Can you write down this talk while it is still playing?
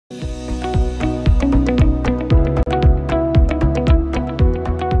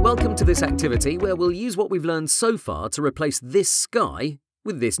this activity where we'll use what we've learned so far to replace this sky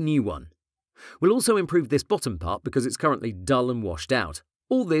with this new one. We'll also improve this bottom part because it's currently dull and washed out.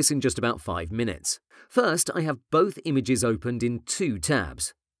 All this in just about 5 minutes. First, I have both images opened in 2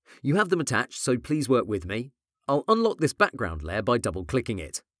 tabs. You have them attached, so please work with me. I'll unlock this background layer by double-clicking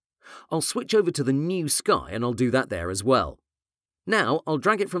it. I'll switch over to the new sky and I'll do that there as well. Now I'll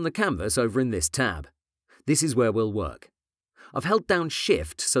drag it from the canvas over in this tab. This is where we'll work. I've held down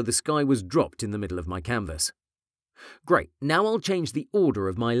Shift so the sky was dropped in the middle of my canvas. Great, now I'll change the order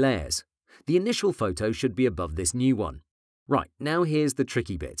of my layers. The initial photo should be above this new one. Right, now here's the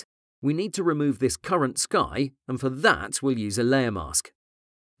tricky bit. We need to remove this current sky, and for that we'll use a layer mask.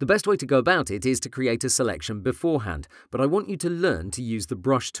 The best way to go about it is to create a selection beforehand, but I want you to learn to use the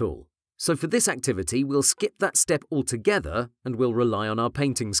brush tool. So for this activity, we'll skip that step altogether and we'll rely on our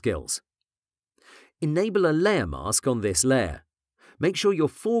painting skills. Enable a layer mask on this layer. Make sure your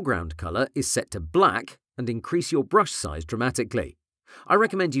foreground color is set to black and increase your brush size dramatically. I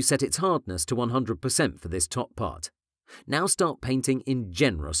recommend you set its hardness to 100% for this top part. Now start painting in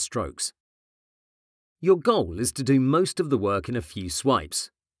generous strokes. Your goal is to do most of the work in a few swipes.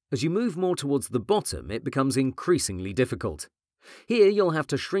 As you move more towards the bottom, it becomes increasingly difficult. Here you'll have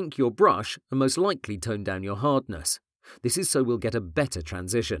to shrink your brush and most likely tone down your hardness. This is so we'll get a better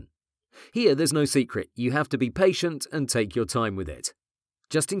transition. Here there's no secret, you have to be patient and take your time with it.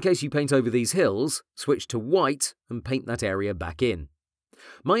 Just in case you paint over these hills, switch to white and paint that area back in.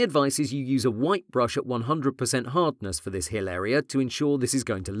 My advice is you use a white brush at 100% hardness for this hill area to ensure this is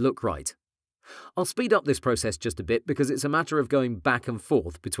going to look right. I'll speed up this process just a bit because it's a matter of going back and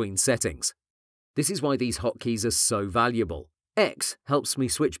forth between settings. This is why these hotkeys are so valuable. X helps me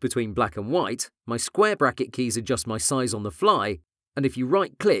switch between black and white, my square bracket keys adjust my size on the fly, and if you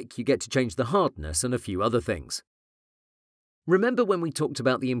right-click, you get to change the hardness and a few other things. Remember when we talked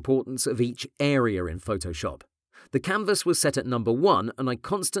about the importance of each area in Photoshop? The canvas was set at number 1, and I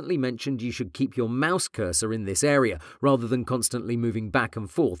constantly mentioned you should keep your mouse cursor in this area, rather than constantly moving back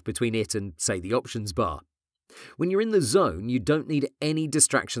and forth between it and, say, the options bar. When you're in the zone, you don't need any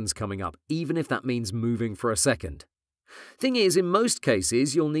distractions coming up, even if that means moving for a second. Thing is, in most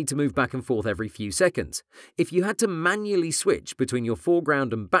cases, you'll need to move back and forth every few seconds. If you had to manually switch between your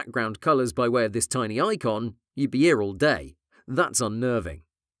foreground and background colours by way of this tiny icon, you'd be here all day. That's unnerving.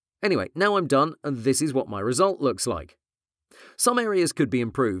 Anyway, now I'm done, and this is what my result looks like. Some areas could be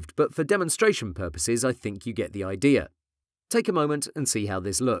improved, but for demonstration purposes, I think you get the idea. Take a moment and see how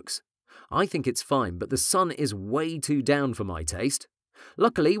this looks. I think it's fine, but the sun is way too down for my taste.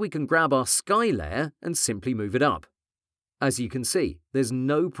 Luckily, we can grab our sky layer and simply move it up. As you can see, there's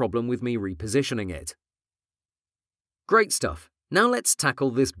no problem with me repositioning it. Great stuff. Now let's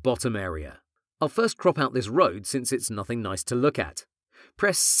tackle this bottom area. I'll first crop out this road since it's nothing nice to look at.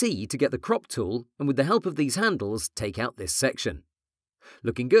 Press C to get the crop tool, and with the help of these handles, take out this section.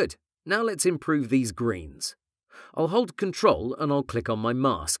 Looking good. Now let's improve these greens. I'll hold Ctrl and I'll click on my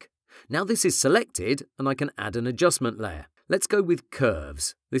mask. Now this is selected and I can add an adjustment layer. Let's go with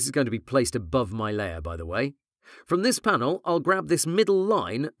curves. This is going to be placed above my layer, by the way. From this panel, I'll grab this middle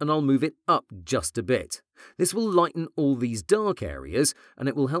line and I'll move it up just a bit. This will lighten all these dark areas and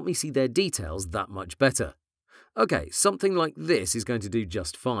it will help me see their details that much better. Okay, something like this is going to do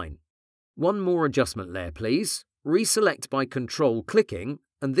just fine. One more adjustment layer, please. Reselect by Control clicking,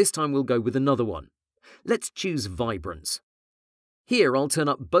 and this time we'll go with another one. Let's choose Vibrance. Here I'll turn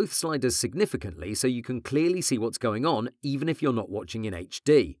up both sliders significantly so you can clearly see what's going on even if you're not watching in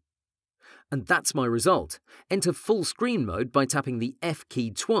HD. And that's my result. Enter full screen mode by tapping the F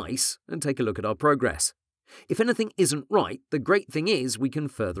key twice and take a look at our progress. If anything isn't right, the great thing is we can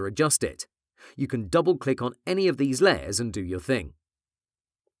further adjust it. You can double-click on any of these layers and do your thing.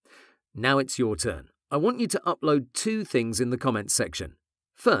 Now it's your turn. I want you to upload 2 things in the comments section.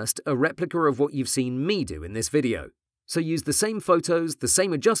 First, a replica of what you've seen me do in this video. So use the same photos, the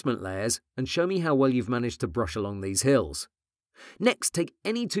same adjustment layers, and show me how well you've managed to brush along these hills. Next, take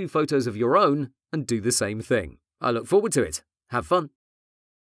any 2 photos of your own and do the same thing. I look forward to it. Have fun.